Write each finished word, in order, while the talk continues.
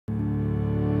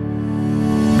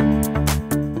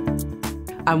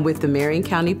I'm with the Marion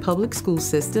County Public School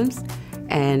Systems,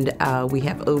 and we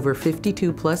have over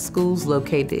 52 plus schools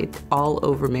located all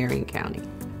over Marion County.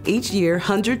 Each year,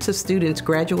 hundreds of students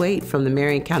graduate from the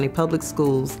Marion County Public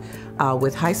Schools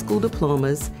with high school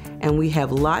diplomas, and we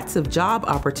have lots of job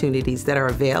opportunities that are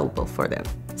available for them.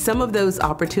 Some of those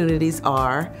opportunities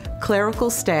are clerical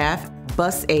staff,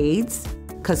 bus aides,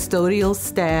 custodial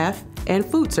staff, and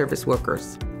food service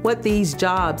workers. What these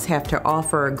jobs have to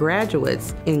offer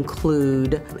graduates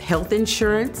include health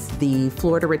insurance, the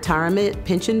Florida Retirement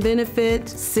Pension Benefit,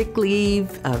 sick leave,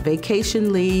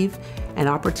 vacation leave, an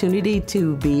opportunity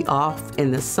to be off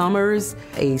in the summers,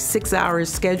 a 6-hour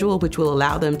schedule which will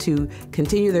allow them to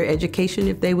continue their education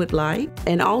if they would like,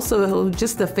 and also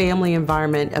just the family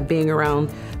environment of being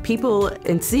around people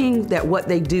and seeing that what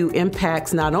they do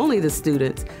impacts not only the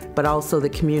students, but also the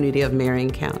community of Marion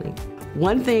County.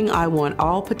 One thing I want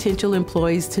all potential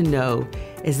employees to know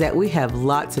is that we have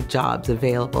lots of jobs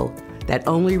available that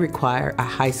only require a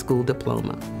high school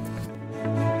diploma.